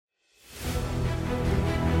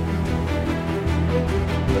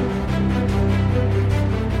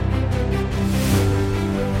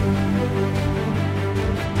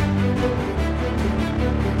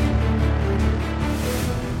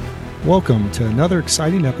Welcome to another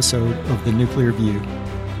exciting episode of The Nuclear View,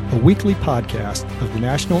 a weekly podcast of the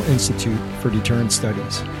National Institute for Deterrence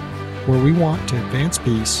Studies, where we want to advance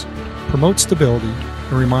peace, promote stability,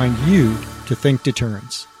 and remind you to think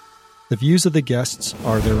deterrence. The views of the guests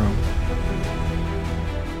are their own.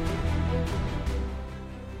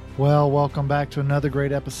 Well, welcome back to another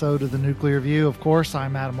great episode of The Nuclear View. Of course,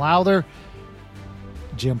 I'm Adam Lowther.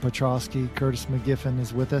 Jim Petrosky, Curtis McGiffin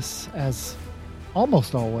is with us as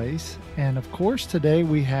almost always. And of course, today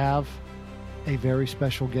we have a very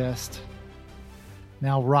special guest.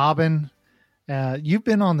 Now, Robyn, you've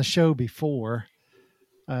been on the show before.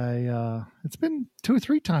 It's been 2 or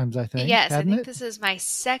 3 times, I think. Yes, I think this is my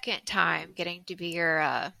second time getting to be your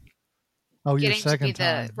your second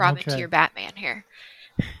time. The Robyn to your Batman here.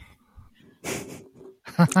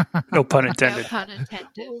 No pun intended. No pun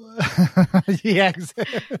intended. Yeah,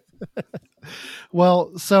 exactly.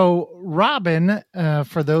 Well, so Robyn,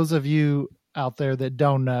 for those of you out there that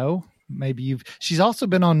don't know, she's also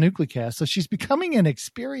been on Nuclecast, so she's becoming an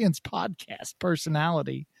experienced podcast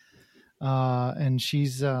personality, and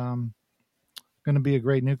she's going to be a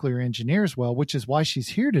great nuclear engineer as well, which is why she's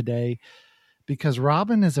here today, because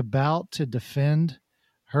Robyn is about to defend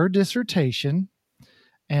her dissertation.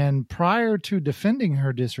 And prior to defending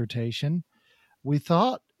her dissertation, we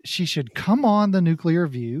thought she should come on the Nuclear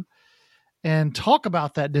View and talk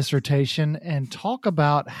about that dissertation and talk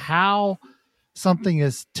about how something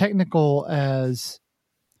as technical as,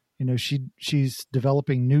 she's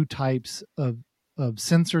developing new types of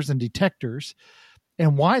sensors and detectors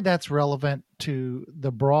and why that's relevant to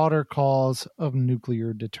the broader cause of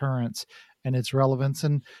nuclear deterrence and its relevance,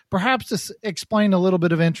 and perhaps to explain a little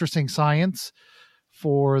bit of interesting science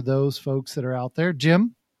for those folks that are out there.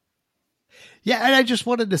 Jim? Yeah, and I just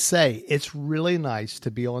wanted to say, it's really nice to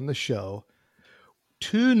be on the show.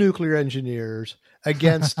 2 nuclear engineers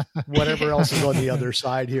against whatever else is on the other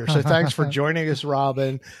side here. So thanks for joining us,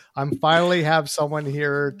 Robyn. I'm finally have someone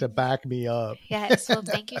here to back me up. Yes, well,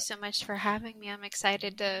 thank you so much for having me. I'm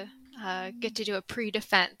excited to get to do a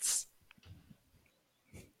pre-defense.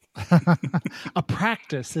 A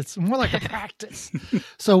practice. It's more like a practice.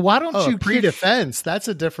 So why don't you pre-defense? That's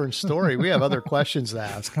a different story. We have other questions to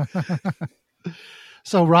ask.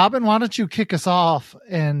 So Robyn, why don't you kick us off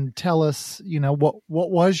and tell us, what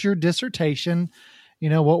was your dissertation?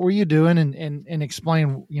 What were you doing, and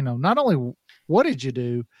explain, not only what did you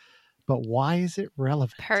do, but why is it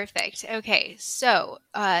relevant? Perfect. Okay. So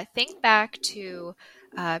think back to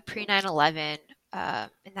pre 9/11.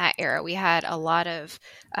 In that era, we had a lot of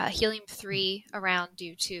helium-3 around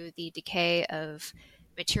due to the decay of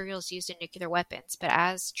materials used in nuclear weapons. But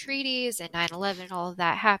as treaties and 9/11, all of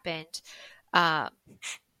that happened,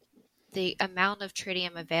 the amount of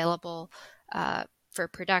tritium available for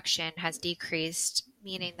production has decreased,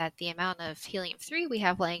 meaning that the amount of helium-3 we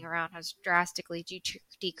have laying around has drastically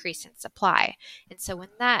decreased in supply. And so when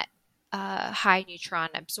that high neutron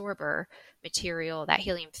absorber material, that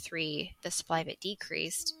helium-3, the supply of it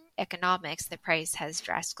decreased, the price has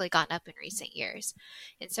drastically gone up in recent years.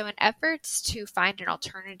 And so in efforts to find an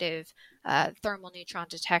alternative thermal neutron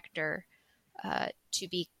detector to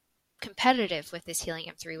be competitive with this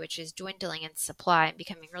helium-3, which is dwindling in supply and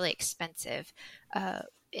becoming really expensive,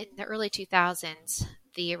 in the early 2000s,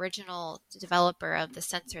 the original developer of the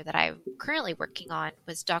sensor that I'm currently working on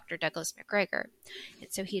was Dr. Douglas McGregor.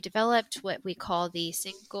 And so he developed what we call the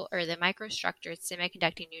microstructured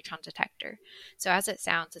semiconducting neutron detector. So as it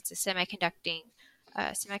sounds, it's a semiconductor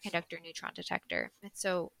neutron detector. And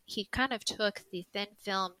so he kind of took the thin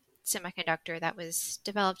film semiconductor that was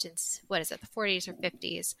developed in, the 40s or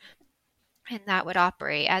 50s, and that would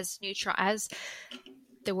operate as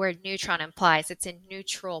the word neutron implies. It's a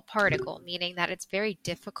neutral particle, meaning that it's very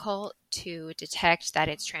difficult to detect that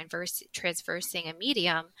it's traversing a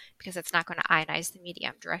medium because it's not going to ionize the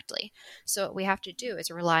medium directly. So what we have to do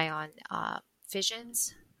is rely on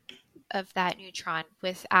fissions of that neutron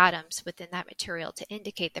with atoms within that material to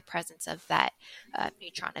indicate the presence of that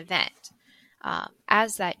neutron event.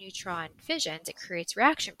 As that neutron fissions, it creates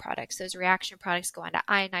reaction products. Those reaction products go on to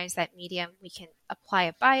ionize that medium. We can apply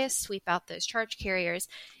a bias, sweep out those charge carriers,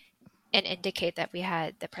 and indicate that we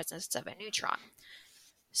had the presence of a neutron.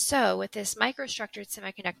 So with this microstructured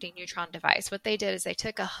semiconducting neutron device, what they did is they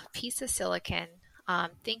took a piece of silicon,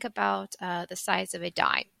 think about the size of a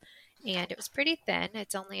dime, and it was pretty thin.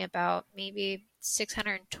 It's only about maybe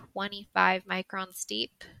 625 microns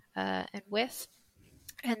deep in width.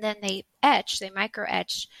 And then they micro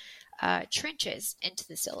etch trenches into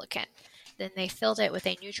the silicon. Then they filled it with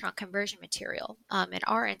a neutron conversion material. In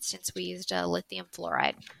our instance, we used lithium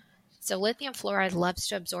fluoride. So lithium fluoride loves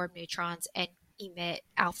to absorb neutrons and emit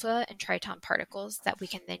alpha and triton particles that we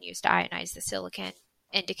can then use to ionize the silicon,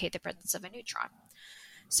 indicate the presence of a neutron.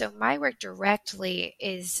 So my work directly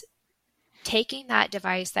is taking that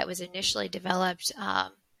device that was initially developed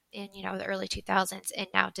in the early 2000s and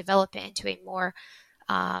now develop it into a more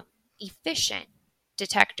efficient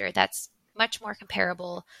detector that's much more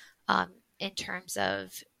comparable in terms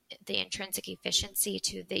of the intrinsic efficiency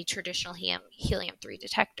to the traditional helium-3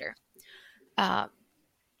 detector.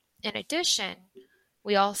 In addition,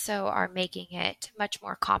 we also are making it much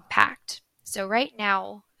more compact. So right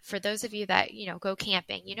now, for those of you that, go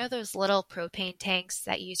camping, those little propane tanks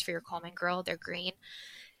that you use for your Coleman grill, they're green.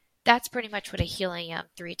 That's pretty much what a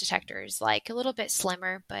helium-3 detector is like. A little bit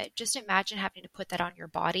slimmer, but just imagine having to put that on your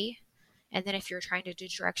body. And then if you're trying to do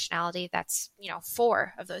directionality, that's,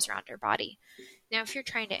 4 of those around your body. Now, if you're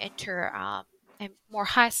trying to enter a more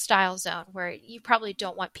hostile zone where you probably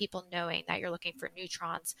don't want people knowing that you're looking for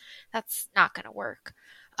neutrons, that's not going to work.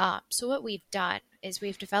 So what we've done is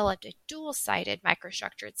we've developed a dual-sided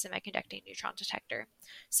microstructured semiconducting neutron detector.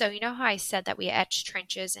 So you know how I said that we etched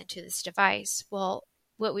trenches into this device? Well,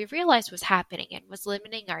 what we realized was happening and was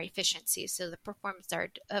limiting our efficiency. So the performance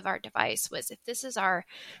of our device was, if this is our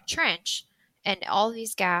trench and all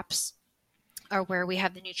these gaps are where we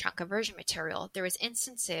have the neutron conversion material, there was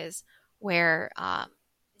instances where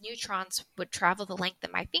neutrons would travel the length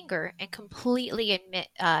of my finger and completely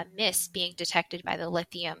miss being detected by the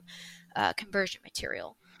lithium conversion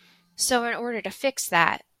material. So in order to fix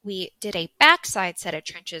that, we did a backside set of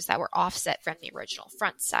trenches that were offset from the original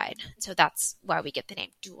front side. So that's why we get the name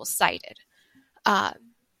dual-sided.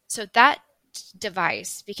 So that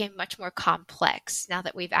device became much more complex now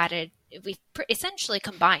that we've essentially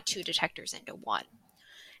combined 2 detectors into one.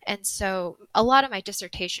 And so a lot of my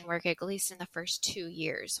dissertation work, at least in the first 2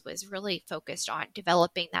 years, was really focused on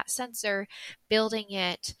developing that sensor, building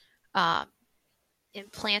it,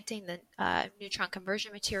 implanting the neutron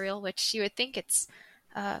conversion material, which you would think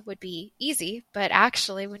would be easy, but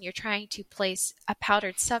actually when you're trying to place a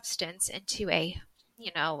powdered substance into a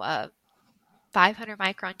 500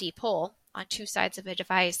 micron deep hole on 2 sides of a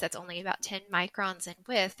device that's only about 10 microns in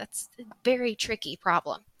width, that's a very tricky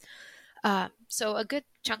problem. So a good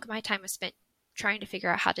chunk of my time was spent trying to figure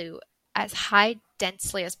out how to, as high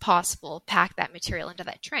densely as possible, pack that material into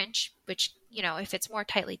that trench, which, if it's more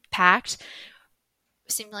tightly packed,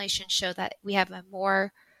 simulations show that we have a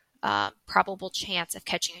more probable chance of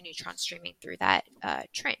catching a neutron streaming through that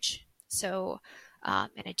trench. So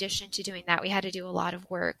in addition to doing that, we had to do a lot of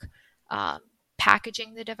work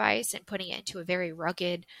packaging the device and putting it into a very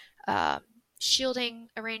rugged shielding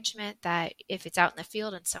arrangement that if it's out in the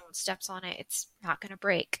field and someone steps on it, it's not going to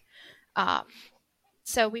break.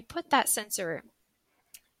 So we put that sensor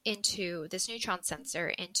into this neutron sensor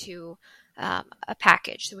into a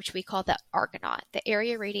package, which we call the Argonaut, the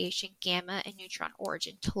Area Radiation Gamma and Neutron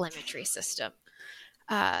Origin Telemetry System.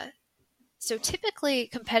 So typically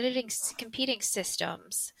competing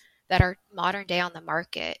systems that are modern day on the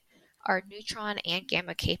market are neutron and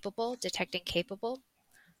gamma capable, detecting capable.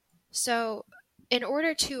 So in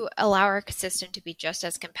order to allow our system to be just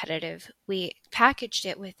as competitive, we packaged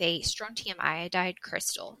it with a strontium iodide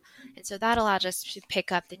crystal. And so that allowed us to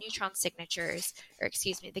pick up the neutron signatures,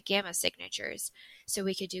 the gamma signatures. So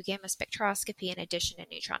we could do gamma spectroscopy in addition to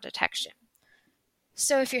neutron detection.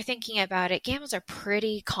 So if you're thinking about it, gammas are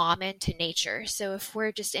pretty common to nature. So if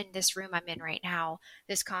we're just in this room I'm in right now,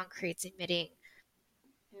 this concrete's emitting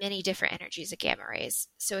many different energies of gamma rays.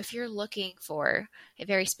 So if you're looking for a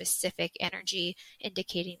very specific energy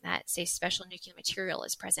indicating that, say, special nuclear material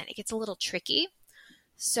is present, it gets a little tricky.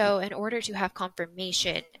 So in order to have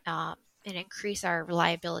confirmation and increase our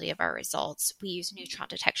reliability of our results, we use neutron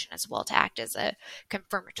detection as well to act as a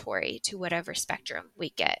confirmatory to whatever spectrum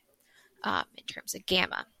we get in terms of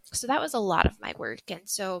gamma. So that was a lot of my work. And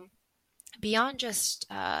so beyond just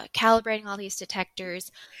calibrating all these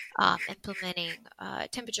detectors, implementing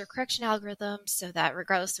temperature correction algorithms so that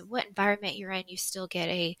regardless of what environment you're in, you still get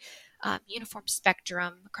a uniform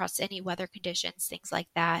spectrum across any weather conditions, things like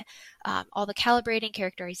that. All the calibrating,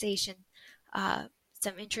 characterization,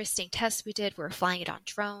 some interesting tests we did were flying it on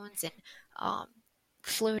drones and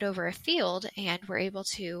flew it over a field, and we're able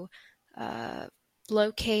to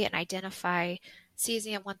locate and identify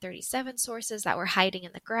cesium-137 sources that were hiding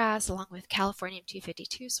in the grass, along with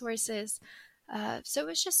californium-252 sources. So it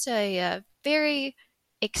was just a very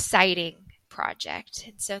exciting project.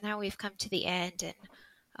 And so now we've come to the end, and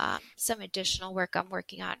Some additional work I'm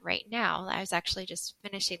working on right now, I was actually just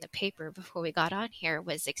finishing the paper before we got on here,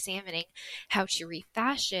 was examining how to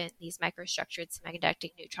refashion these microstructured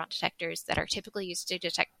semiconducting neutron detectors that are typically used to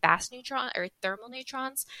detect fast neutron or thermal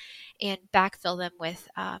neutrons and backfill them with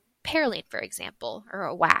parylene, for example, or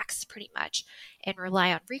a wax pretty much, and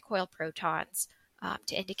rely on recoil protons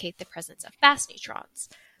to indicate the presence of fast neutrons.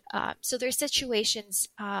 So there's situations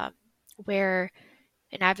where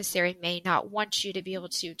an adversary may not want you to be able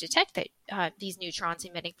to detect that these neutrons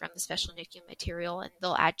emitting from the special nuclear material, and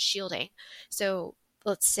they'll add shielding. So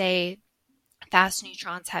let's say fast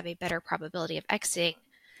neutrons have a better probability of exiting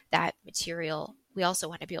that material. We also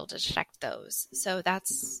want to be able to detect those. So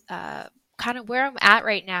that's kind of where I'm at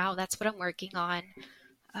right now. That's what I'm working on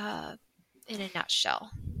in a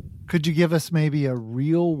nutshell. Could you give us maybe a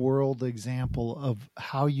real world example of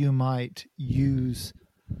how you might use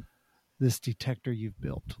this detector you've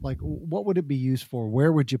built? Like, what would it be used for?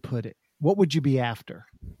 Where would you put it? What would you be after?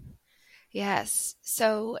 Yes.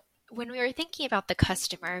 So when we were thinking about the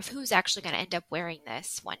customer, of who's actually going to end up wearing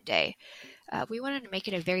this one day, we wanted to make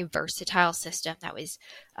it a very versatile system that was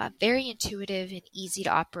very intuitive and easy to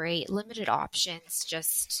operate, limited options,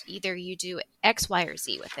 just either you do X, Y, or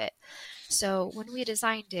Z with it. So when we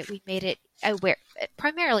designed it, we made it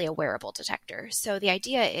primarily a wearable detector. So the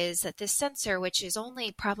idea is that this sensor, which is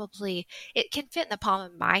only probably, it can fit in the palm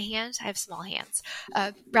of my hand, I have small hands,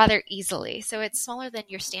 rather easily. So it's smaller than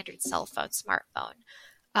your standard cell phone, smartphone.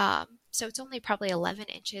 So it's only probably 11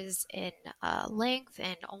 inches in length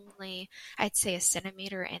and only, I'd say, a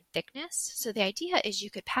centimeter in thickness. So the idea is you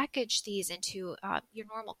could package these into your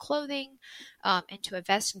normal clothing, into a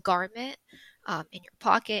vest garment, in your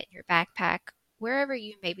pocket, in your backpack, wherever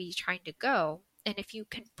you may be trying to go. And if you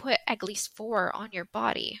can put at least 4 on your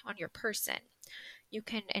body, on your person, you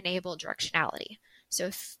can enable directionality. So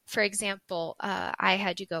if, for example, I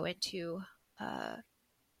had to go into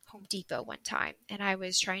Home Depot one time, and I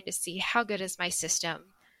was trying to see how good is my system.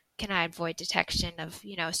 Can I avoid detection of,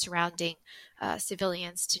 surrounding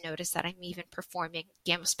civilians to notice that I'm even performing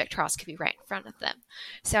gamma spectroscopy right in front of them?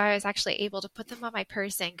 So I was actually able to put them on my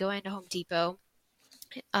person, go into Home Depot,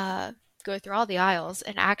 go through all the aisles,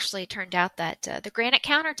 and actually turned out that the granite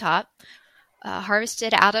countertop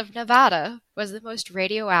harvested out of Nevada was the most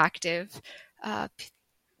radioactive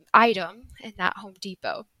item in that Home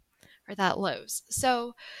Depot or that Lowe's.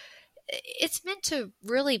 So it's meant to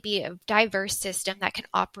really be a diverse system that can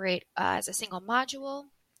operate as a single module.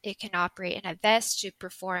 It can operate in a vest to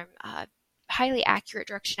perform highly accurate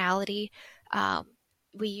directionality.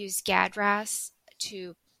 We use GADRAS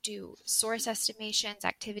to do source estimations,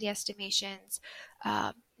 activity estimations,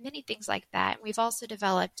 many things like that. We've also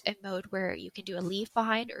developed a mode where you can do a leave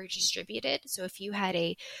behind or distributed. So if you had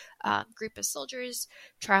a group of soldiers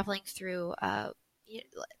traveling through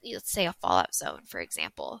let's say a fallout zone, for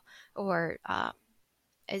example, or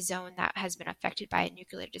a zone that has been affected by a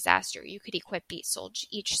nuclear disaster, you could equip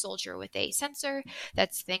each soldier with a sensor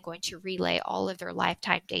that's then going to relay all of their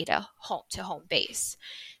lifetime data home to home base.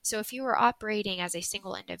 So if you were operating as a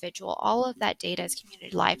single individual, all of that data is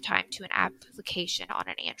communicated lifetime to an application on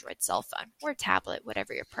an Android cell phone or tablet,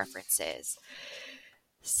 whatever your preference is.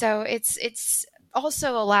 So it's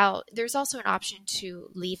also there's also an option to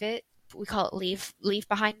leave it. We call it leave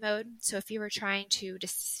behind mode. So if you were trying to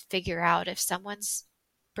just figure out if someone's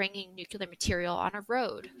bringing nuclear material on a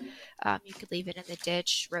road, you could leave it in the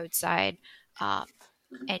ditch, roadside,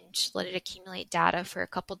 and let it accumulate data for a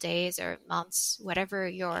couple days or months, whatever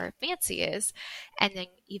your fancy is, and then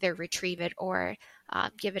either retrieve it or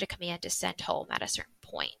give it a command to send home at a certain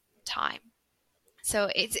point in time.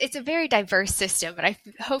 So it's a very diverse system, but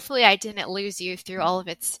hopefully I didn't lose you through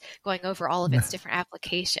going over all of its different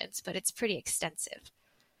applications, but it's pretty extensive.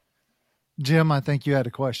 Jim, I think you had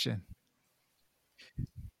a question.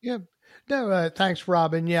 Yeah. No, thanks,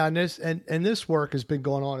 Robyn. Yeah, and this work has been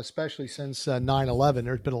going on, especially since 9/11.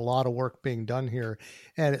 There's been a lot of work being done here,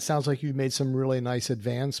 and it sounds like you've made some really nice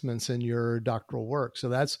advancements in your doctoral work. So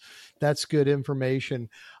that's good information.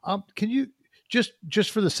 Can you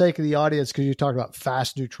just for the sake of the audience, because you talk about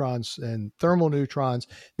fast neutrons and thermal neutrons,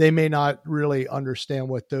 they may not really understand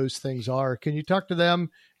what those things are. Can you talk to them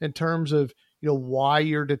in terms of why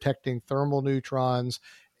you're detecting thermal neutrons?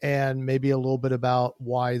 And maybe a little bit about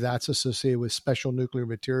why that's associated with special nuclear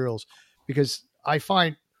materials, because I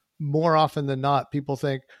find more often than not, people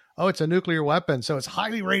think, oh, it's a nuclear weapon, so it's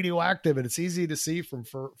highly radioactive and it's easy to see from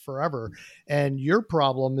forever. And your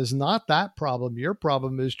problem is not that problem. Your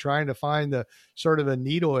problem is trying to find the sort of a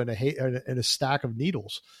needle in a stack of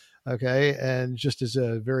needles. Okay. And just as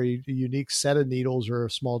a very unique set of needles or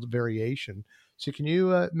a small variation. So can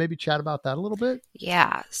you maybe chat about that a little bit?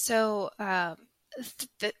 Yeah. So,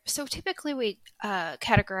 so typically we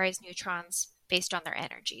categorize neutrons based on their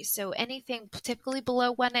energy. So anything typically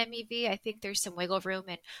below 1 MeV, I think there's some wiggle room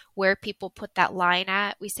in where people put that line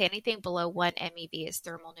at. We say anything below 1 MeV is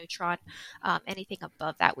thermal neutron. Anything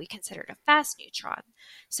above that we consider a fast neutron.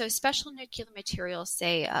 So special nuclear materials,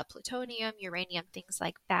 say plutonium, uranium, things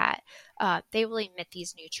like that, they will emit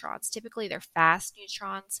these neutrons. Typically they're fast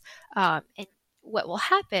neutrons, and what will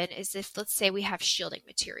happen is if, let's say, we have shielding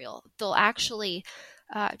material, they'll actually,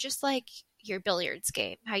 just like your billiards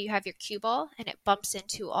game, how you have your cue ball and it bumps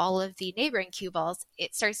into all of the neighboring cue balls,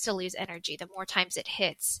 it starts to lose energy the more times it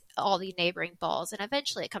hits all the neighboring balls, and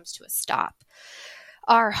eventually it comes to a stop.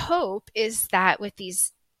 Our hope is that with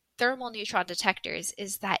these thermal neutron detectors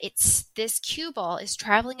is that this cue ball is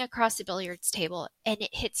traveling across the billiards table and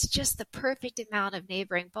it hits just the perfect amount of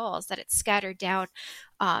neighboring balls that it's scattered down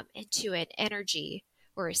into an energy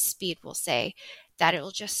or a speed, we'll say, that it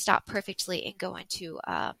will just stop perfectly and go into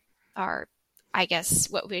our, I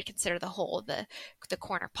guess, what we would consider the hole, the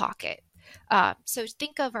corner pocket. So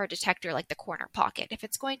think of our detector like the corner pocket. If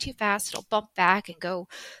it's going too fast, it'll bump back and go,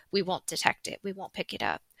 we won't detect it, we won't pick it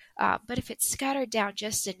up. But if it's scattered down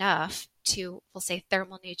just enough to, we'll say,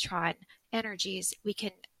 thermal neutron energies, we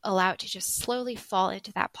can allow it to just slowly fall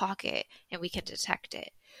into that pocket and we can detect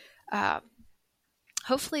it.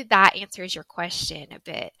 Hopefully that answers your question a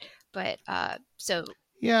bit. But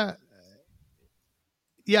Yeah,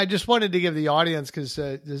 I just wanted to give the audience,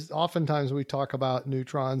 because oftentimes we talk about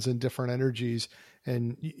neutrons and different energies,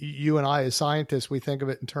 and you and I as scientists, we think of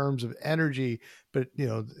it in terms of energy, but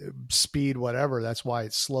speed, whatever. That's why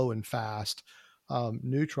it's slow and fast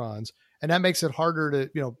neutrons, and that makes it harder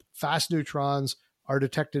to fast neutrons are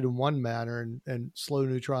detected in one manner, and slow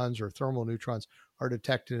neutrons or thermal neutrons are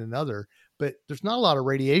detected in another. But there's not a lot of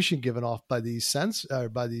radiation given off by these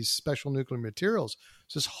special nuclear materials,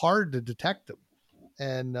 so it's hard to detect them.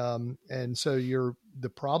 And so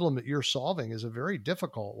the problem that you're solving is a very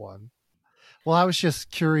difficult one. Well, I was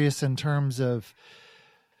just curious in terms of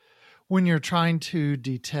when you're trying to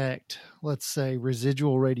detect, let's say,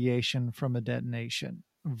 residual radiation from a detonation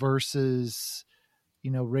versus,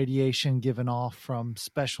 radiation given off from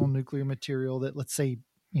special nuclear material that, let's say,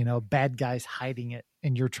 bad guys hiding it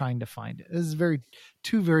and you're trying to find it. This is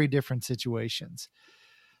two very different situations.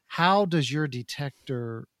 How does your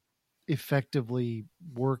detector effectively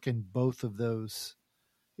work in both of those?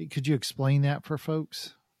 Could you explain that for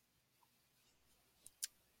folks?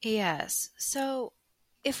 yes. So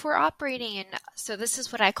if we're operating in, so this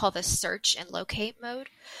is what I call the search and locate mode.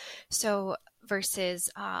 So versus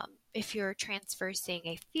if you're transversing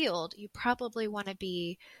a field, you probably want to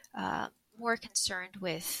be more concerned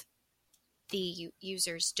with the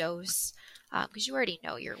user's dose, because you already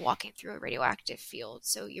know you're walking through a radioactive field.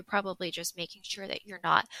 So you're probably just making sure that you're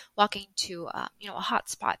not walking to a hot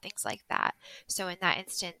spot, things like that. So in that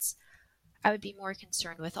instance, I would be more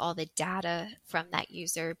concerned with all the data from that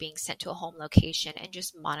user being sent to a home location and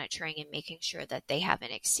just monitoring and making sure that they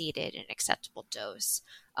haven't exceeded an acceptable dose.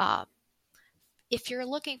 If you're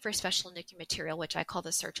looking for special nuclear material, which I call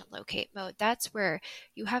the search and locate mode, that's where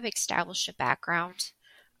you have established a background.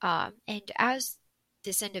 And as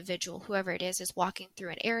this individual, whoever it is walking through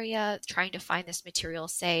an area, trying to find this material,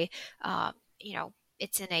 say,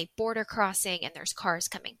 it's in a border crossing and there's cars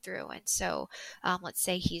coming through. And so let's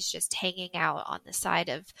say he's just hanging out on the side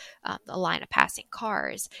of the line of passing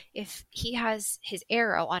cars. If he has his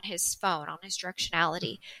arrow on his phone, on his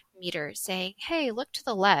directionality meter saying, hey, look to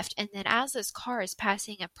the left. And then as this car is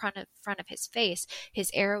passing in front of his face,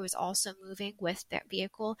 his arrow is also moving with that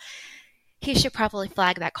vehicle. He should probably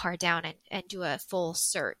flag that car down and do a full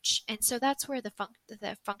search. And so that's where the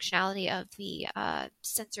functionality of the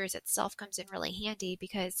sensors itself comes in really handy,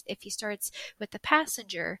 because if he starts with the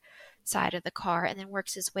passenger side of the car and then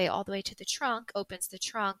works his way all the way to the trunk, opens the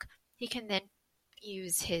trunk, he can then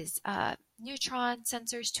use his neutron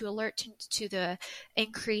sensors to alert to the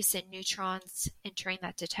increase in neutrons entering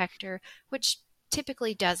that detector, which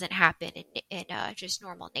typically doesn't happen in just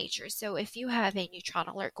normal nature. So if you have a neutron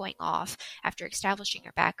alert going off after establishing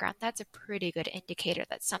your background, that's a pretty good indicator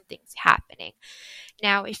that something's happening.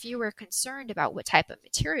 Now, if you were concerned about what type of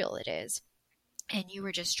material it is, and you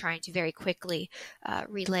were just trying to very quickly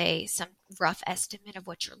relay some rough estimate of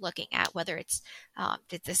what you're looking at, whether it's,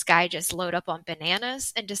 did this guy just load up on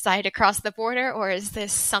bananas and decide to cross the border, or is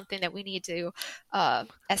this something that we need to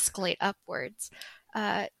escalate upwards?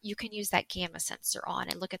 You can use that gamma sensor on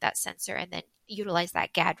and look at that sensor and then utilize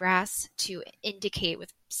that GADRAS to indicate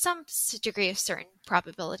with some degree of certain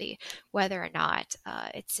probability whether or not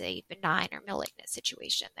it's a benign or malignant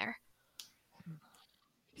situation there.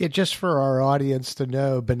 Yeah, just for our audience to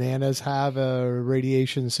know, bananas have a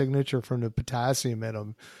radiation signature from the potassium in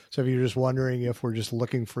them. So if you're just wondering if we're just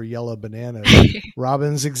looking for yellow bananas,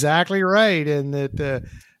 Robyn's exactly right in that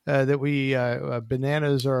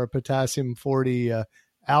bananas are a potassium 40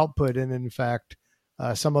 output, and in fact,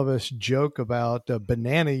 some of us joke about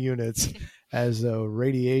banana units as a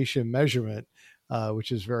radiation measurement,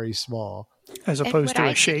 which is very small, as opposed to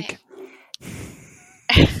a shake.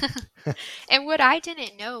 And what I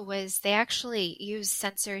didn't know was they actually use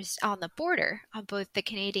sensors on the border, on both the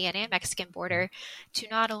Canadian and Mexican border, to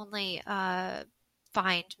not only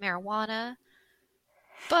find marijuana,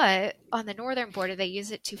 but on the northern border, they use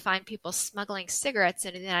it to find people smuggling cigarettes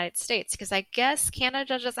into the United States, because I guess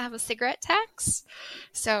Canada doesn't have a cigarette tax.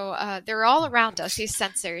 So they're all around us, these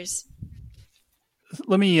sensors.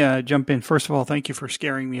 Let me jump in. First of all, thank you for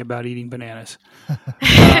scaring me about eating bananas.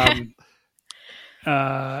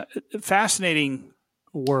 Fascinating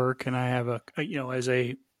work, and I have as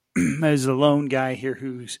a lone guy here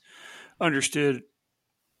who's understood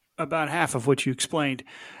about half of what you explained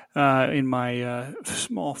in my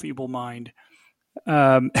small feeble mind.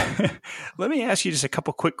 Let me ask you just a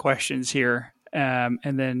couple quick questions here, and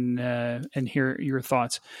then hear your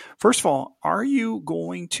thoughts. First of all, are you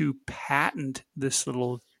going to patent this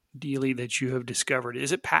little dealie that you have discovered?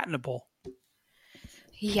 Is it patentable?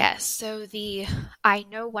 Yes, so I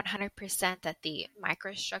know 100% that the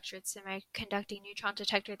microstructured semiconducting neutron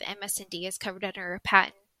detector, the MS&D, is covered under a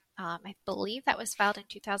patent. I believe that was filed in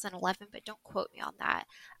 2011, but don't quote me on that.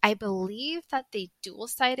 I believe that the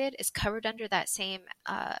dual-sided is covered under that same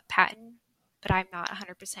patent, but I'm not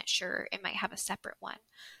 100% sure. It might have a separate one.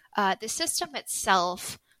 The system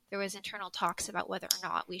itself, there was internal talks about whether or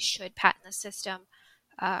not we should patent the system,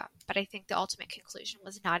 but I think the ultimate conclusion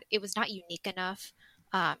was it was not unique enough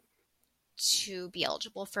to be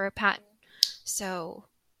eligible for a patent. So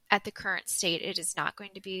at the current state, it is not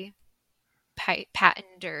going to be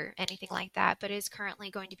patented or anything like that, but is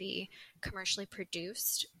currently going to be commercially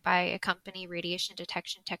produced by a company, Radiation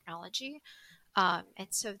Detection Technology. And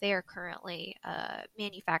so they are currently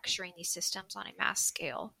manufacturing these systems on a mass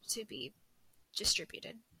scale to be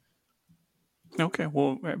distributed. Okay,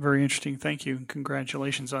 well, very interesting. Thank you, and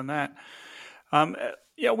congratulations on that.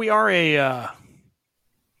 We are a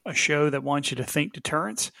show that wants you to think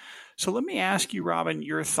deterrence. So let me ask you, Robyn,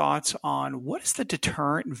 your thoughts on what is the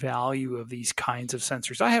deterrent value of these kinds of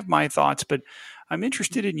sensors? I have my thoughts, but I'm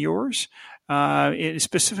interested in yours,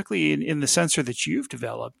 specifically in the sensor that you've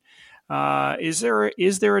developed. Is there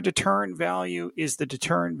a deterrent value? Is the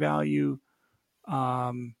deterrent value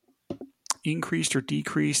increased or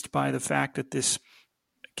decreased by the fact that this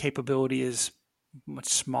capability is much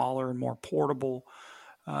smaller and more portable,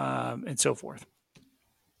 and so forth?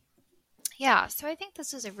 Yeah, so I think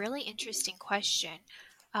this is a really interesting question.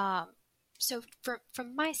 So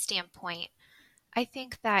from my standpoint, I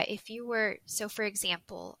think that if you were, so for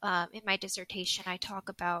example, in my dissertation, I talk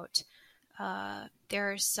about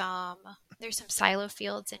there's some silo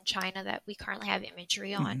fields in China that we currently have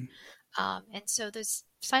imagery on. And so those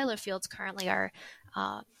silo fields currently are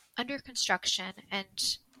under construction,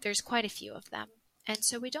 and there's quite a few of them. And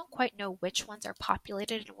so we don't quite know which ones are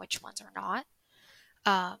populated and which ones are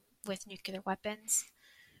not with nuclear weapons.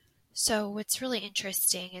 So what's really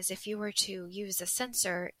interesting is if you were to use a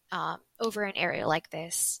sensor over an area like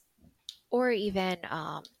this, or even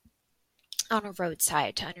on a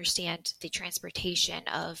roadside to understand the transportation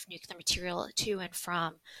of nuclear material to and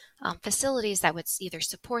from facilities that would either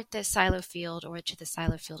support this silo field or to the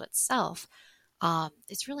silo field itself,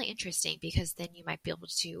 it's really interesting, because then you might be able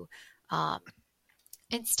to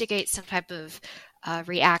instigate some type of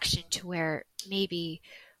reaction to where maybe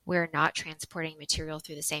we're not transporting material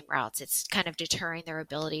through the same routes. It's kind of deterring their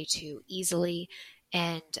ability to easily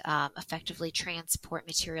and effectively transport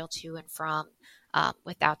material to and from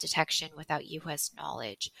without detection, without U.S.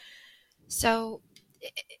 knowledge. So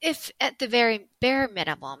if at the very bare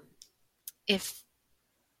minimum, if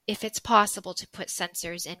it's possible to put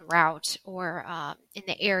sensors en route or in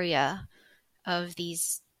the area of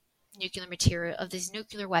these nuclear material, of these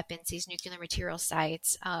nuclear weapons, these nuclear material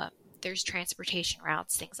sites, there's transportation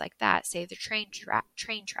routes, things like that, say the train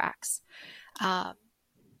tracks.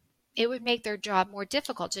 It would make their job more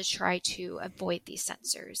difficult to try to avoid these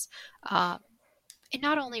sensors. And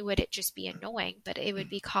not only would it just be annoying, but it would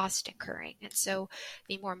be cost incurring. And so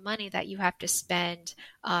the more money that you have to spend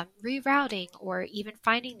rerouting or even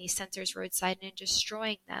finding these sensors roadside and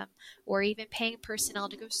destroying them, or even paying personnel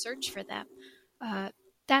to go search for them,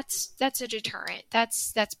 that's a deterrent.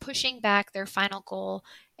 That's pushing back their final goal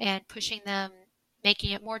and pushing them,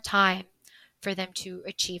 making it more time for them to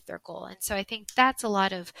achieve their goal. And so I think that's a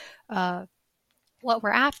lot of what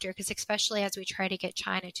we're after, because especially as we try to get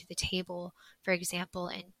China to the table, for example,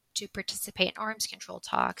 and to participate in arms control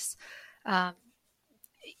talks,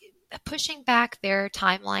 pushing back their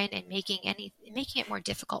timeline and making it more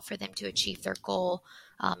difficult for them to achieve their goal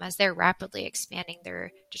as they're rapidly expanding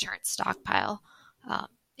their deterrent stockpile.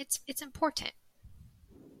 It's important.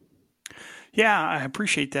 Yeah, I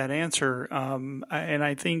appreciate that answer. And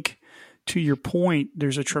I think, to your point,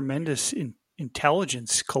 there's a tremendous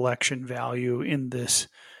intelligence collection value in this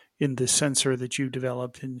sensor that you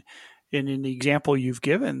developed. And in the example you've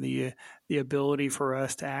given, the ability for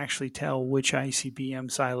us to actually tell which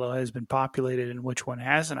ICBM silo has been populated and which one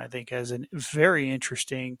hasn't, I think, has a very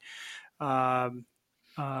interesting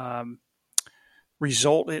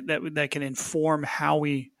result that can inform how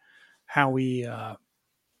we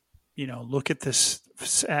look at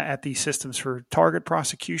these systems for target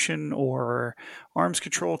prosecution or arms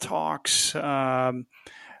control talks, name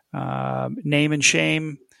and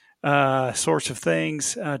shame sorts of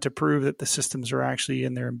things to prove that the systems are actually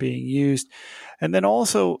in there and being used. And then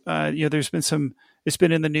also, there's been it's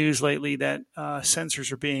been in the news lately that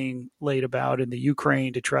sensors are being laid about in the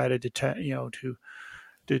Ukraine to try to detect,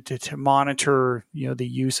 to monitor, the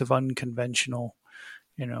use of unconventional,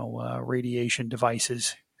 radiation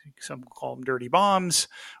devices. Some call them dirty bombs,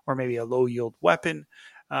 or maybe a low yield weapon,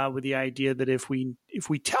 with the idea that if we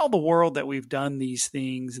tell the world that we've done these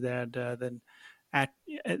things, that then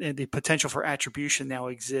the potential for attribution now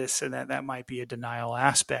exists, and that might be a denial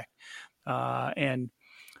aspect. And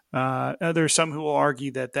there's some who will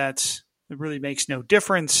argue that it really makes no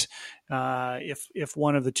difference if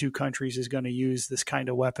one of the two countries is going to use this kind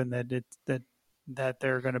of weapon, that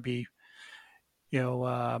they're going to be,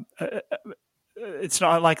 it's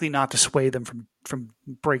not likely not to sway them from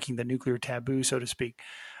breaking the nuclear taboo, so to speak.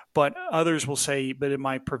 But others will say, but it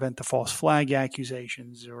might prevent the false flag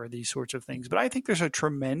accusations or these sorts of things. But I think there's a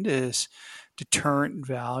tremendous deterrent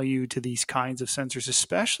value to these kinds of sensors,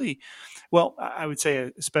 especially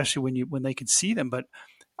when they can see them, but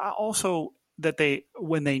also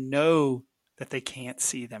when they know that they can't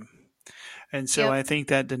see them. And so I think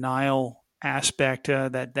that denial aspect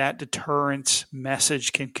that deterrence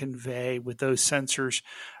message can convey with those sensors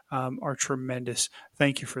are tremendous.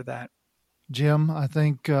 Thank you for that. Jim, I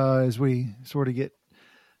think as we sort of get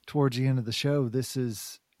towards the end of the show, this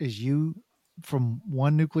is you from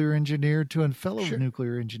one nuclear engineer to a fellow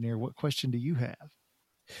nuclear engineer. What question do you have?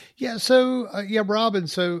 Yeah. So, Robyn,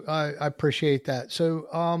 so I appreciate that. So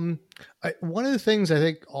one of the things I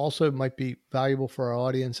think also might be valuable for our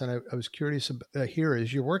audience, and I was curious here,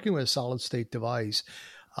 is you're working with a solid state device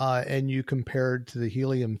and you compared to the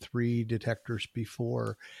helium-3 detectors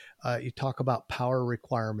before. You talk about power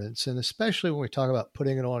requirements, and especially when we talk about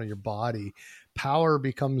putting it on your body, power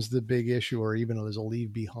becomes the big issue, or even as a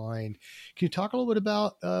leave behind. Can you talk a little bit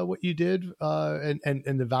about what you did and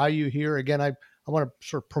the value here? Again, I want to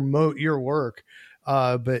sort of promote your work,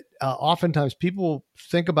 but oftentimes people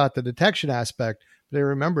think about the detection aspect, but they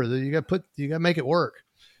remember that you got to make it work.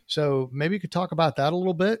 So maybe you could talk about that a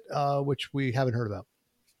little bit, which we haven't heard about.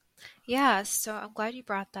 Yeah, so I'm glad you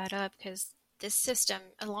brought that up, because this system,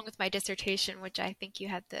 along with my dissertation, which I think you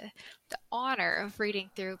had the honor of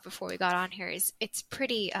reading through before we got on here, it's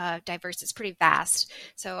pretty diverse. It's pretty vast.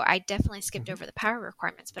 So I definitely skipped over the power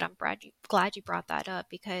requirements, but I'm glad you brought that up,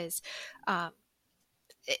 because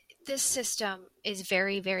this system is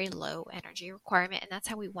very, very low energy requirement, and that's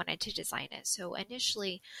how we wanted to design it. So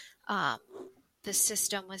initially, the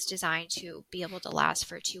system was designed to be able to last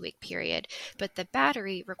for a 2-week period, but the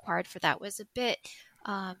battery required for that was a bit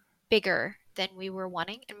bigger than we were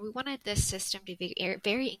wanting, and we wanted this system to be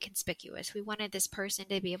very inconspicuous. We wanted this person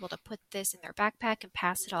to be able to put this in their backpack and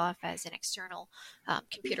pass it off as an external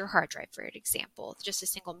computer hard drive, for example, just a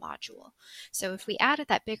single module. So if we added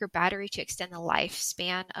that bigger battery to extend the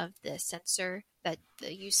lifespan of the sensor, the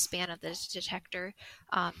use span of the detector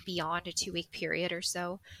beyond a 2-week period or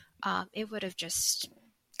so, it would have just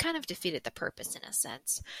kind of defeated the purpose in a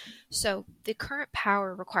sense. So the current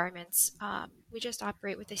power requirements, we just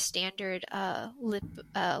operate with a standard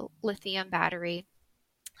lithium battery.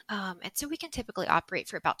 And so we can typically operate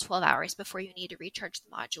for about 12 hours before you need to recharge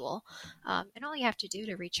the module. And all you have to do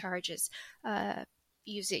to recharge is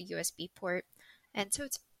use a USB port. And so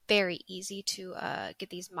it's very easy to get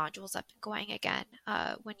these modules up and going again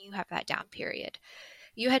when you have that down period.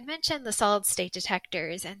 You had mentioned the solid state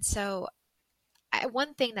detectors, and so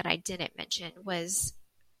one thing that I didn't mention was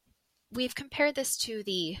we've compared this to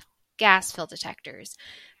the gas fill detectors.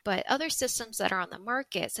 But other systems that are on the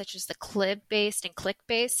market, such as the CLIB-based and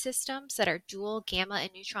click-based systems that are dual gamma and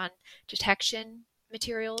neutron detection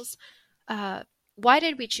materials, why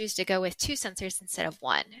did we choose to go with 2 sensors instead of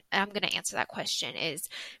 1? And I'm going to answer that question is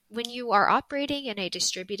when you are operating in a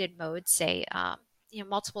distributed mode, say,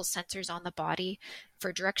 multiple sensors on the body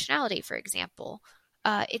for directionality, for example,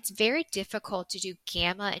 it's very difficult to do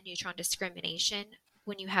gamma and neutron discrimination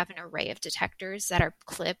when you have an array of detectors that are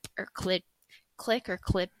click or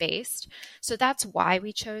clip based. So that's why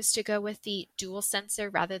we chose to go with the dual sensor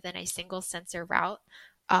rather than a single sensor route.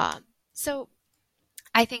 So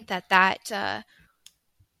I think that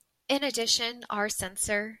in addition, our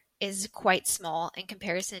sensor is quite small in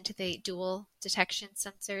comparison to the dual detection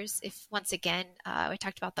sensors. If once again, we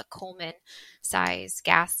talked about the Coleman size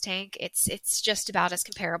gas tank, it's just about as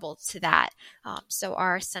comparable to that. So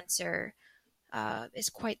our sensor is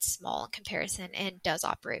quite small in comparison and does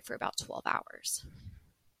operate for about 12 hours.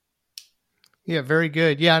 Yeah, very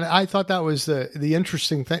good. Yeah, and I thought that was the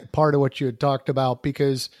interesting part of what you had talked about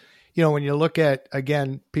because, when you look at,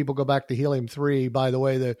 again, people go back to helium-3. By the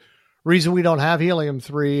way, the reason we don't have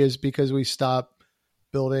helium-3 is because we stopped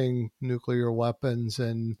building nuclear weapons,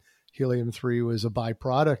 and helium-3 was a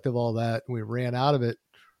byproduct of all that. We ran out of it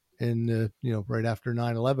in, right after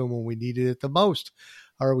 9/11 when we needed it the most,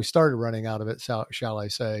 or we started running out of it, shall I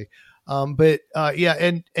say. Yeah,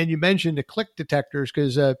 and you mentioned the click detectors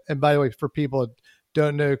because, and by the way, for people who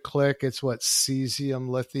don't know click, it's what cesium,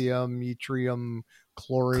 lithium, yttrium,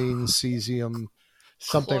 chlorine, cesium,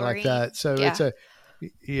 something Chlorine. like that. So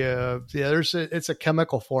Yeah. it's a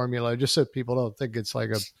chemical formula, just so people don't think it's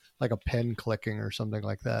like a pen clicking or something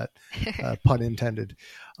like that, pun intended.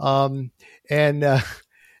 And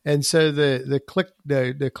so the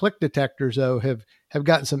click detectors though have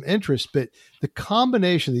gotten some interest, but the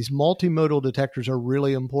combination of these multimodal detectors are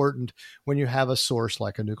really important when you have a source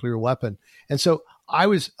like a nuclear weapon. And so I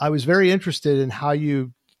was very interested in how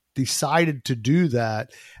you decided to do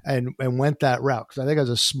that and went that route, because I think it was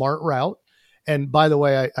a smart route. And by the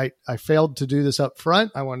way, I failed to do this up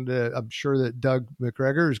front. I'm sure that Doug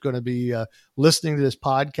McGregor is going to be listening to this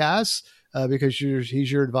podcast because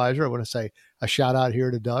he's your advisor. I want to say a shout out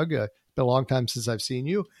here to Doug. It's been a long time since I've seen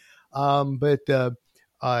you. But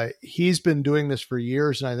he's been doing this for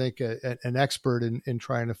years, and I think an expert in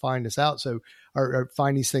trying to find this out. So, or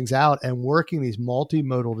find these things out and working these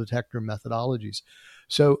multimodal detector methodologies.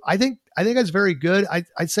 So I think that's very good.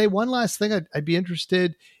 I'd say one last thing I'd be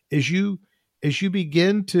interested is as you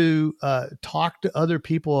begin to talk to other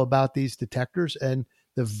people about these detectors and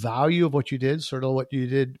the value of what you did, sort of what you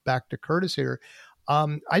did back to Curtis here.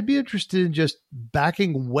 I'd be interested in just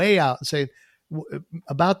backing way out and saying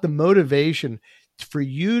about the motivation for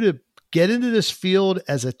you to get into this field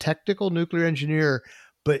as a technical nuclear engineer,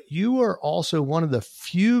 but you are also one of the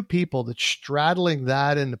few people that's straddling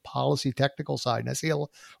that in the policy technical side. And I see a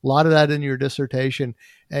lot of that in your dissertation.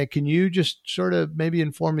 And can you just sort of maybe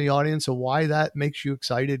inform the audience of why that makes you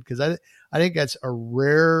excited? Because I think that's a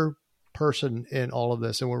rare person in all of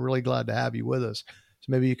this, and we're really glad to have you with us. So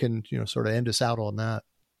maybe you can, sort of end us out on that.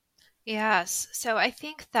 Yes. So I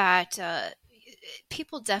think that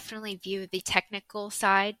people definitely view the technical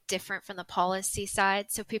side different from the policy side.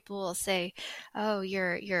 So people will say, "Oh,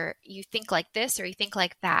 you think like this or you think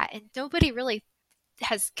like that," and nobody really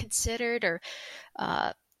has considered or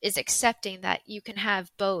is accepting that you can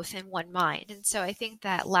have both in one mind. And so I think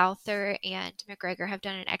that Lowther and McGregor have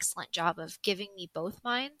done an excellent job of giving me both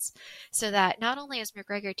minds, so that not only is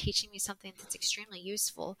McGregor teaching me something that's extremely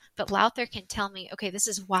useful, but Lowther can tell me, okay, this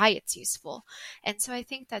is why it's useful. And so I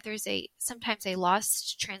think that there's sometimes a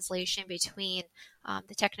lost translation between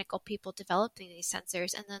the technical people developing these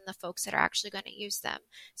sensors and then the folks that are actually going to use them.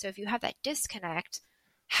 So if you have that disconnect,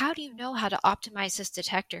 how do you know how to optimize this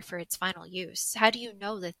detector for its final use? How do you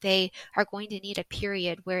know that they are going to need a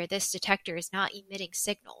period where this detector is not emitting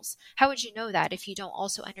signals? How would you know that if you don't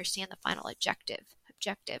also understand the final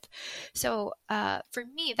objective? So for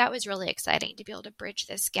me, that was really exciting to be able to bridge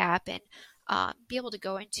this gap and be able to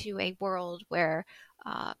go into a world where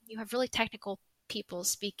you have really technical people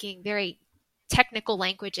speaking very technical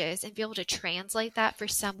languages and be able to translate that for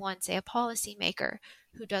someone, say a policymaker,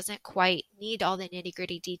 who doesn't quite need all the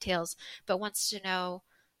nitty-gritty details, but wants to know,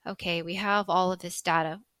 okay, we have all of this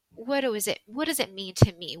data. What does it mean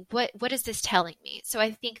to me? What is this telling me? So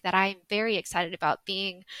I think that I'm very excited about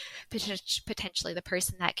being potentially the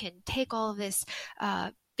person that can take all of this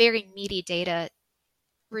very meaty data,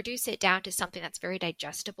 reduce it down to something that's very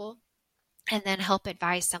digestible, and then help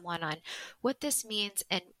advise someone on what this means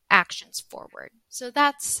and actions forward. So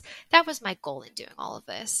that was my goal in doing all of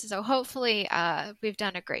this. So hopefully we've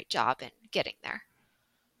done a great job in getting there.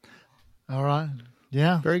 All right.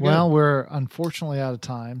 Yeah. Very good. Well, we're unfortunately out of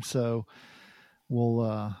time, so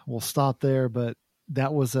we'll stop there. But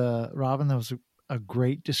that was Robyn, that was a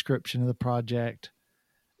great description of the project.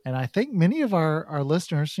 And I think many of our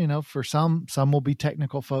listeners, for some will be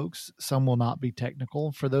technical folks, some will not be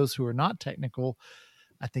technical. For those who are not technical,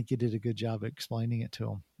 I think you did a good job of explaining it to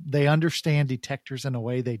them. They understand detectors in a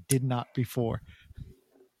way they did not before.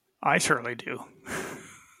 I certainly do.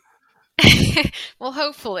 Well,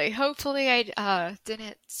 hopefully I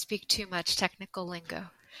didn't speak too much technical lingo.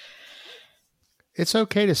 It's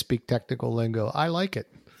okay to speak technical lingo. I like it.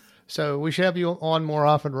 So we should have you on more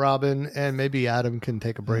often, Robyn, and maybe Adam can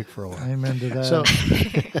take a break for a while. Amen to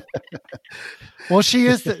that. Well, she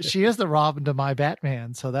is the Robyn to my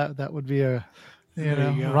Batman. So that would be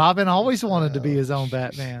Robyn always wanted to be his own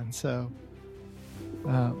Batman. So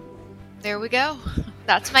there we go.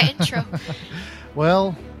 That's my intro.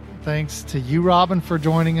 Well, thanks to you, Robyn, for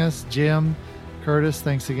joining us. Jim, Curtis,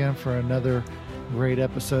 thanks again for another great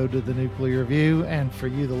episode of the Nuclear Review. And for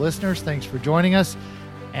you, the listeners, thanks for joining us.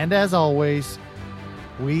 And as always,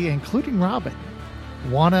 we, including Robyn,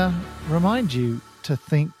 want to remind you to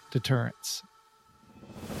think deterrence.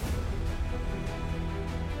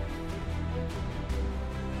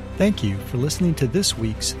 Thank you for listening to this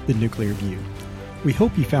week's The Nuclear Review. We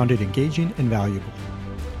hope you found it engaging and valuable.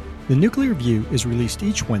 The Nuclear Review is released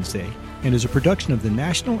each Wednesday and is a production of the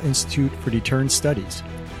National Institute for Deterrence Studies,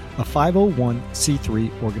 a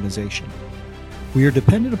 501c3 organization. We are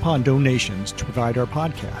dependent upon donations to provide our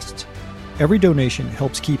podcasts. Every donation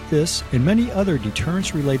helps keep this and many other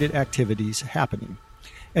deterrence-related activities happening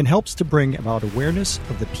and helps to bring about awareness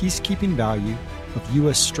of the peacekeeping value of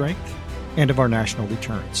U.S. strength and of our national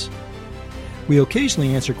deterrence. We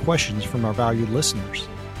occasionally answer questions from our valued listeners.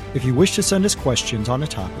 If you wish to send us questions on a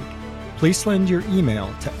topic, please send your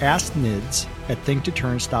email to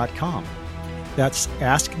asknids@thinkdeterrence.com. That's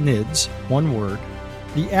asknids, one word,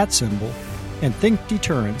 the @ symbol, and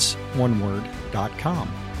thinkdeterrence, one word.com.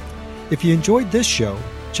 If you enjoyed this show,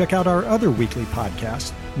 check out our other weekly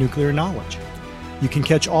podcast, Nuclear Knowledge. You can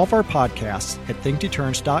catch all of our podcasts at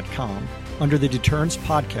thinkdeterrence.com under the Deterrence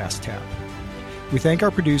Podcast tab. We thank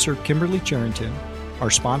our producer, Kimberly Charrington,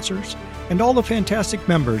 our sponsors, and all the fantastic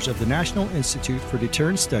members of the National Institute for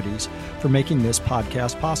Deterrence Studies for making this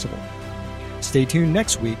podcast possible. Stay tuned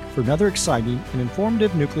next week for another exciting and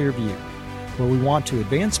informative Nuclear Review, where we want to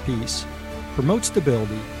advance peace, promote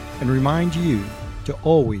stability, and remind you to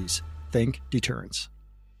always think deterrence.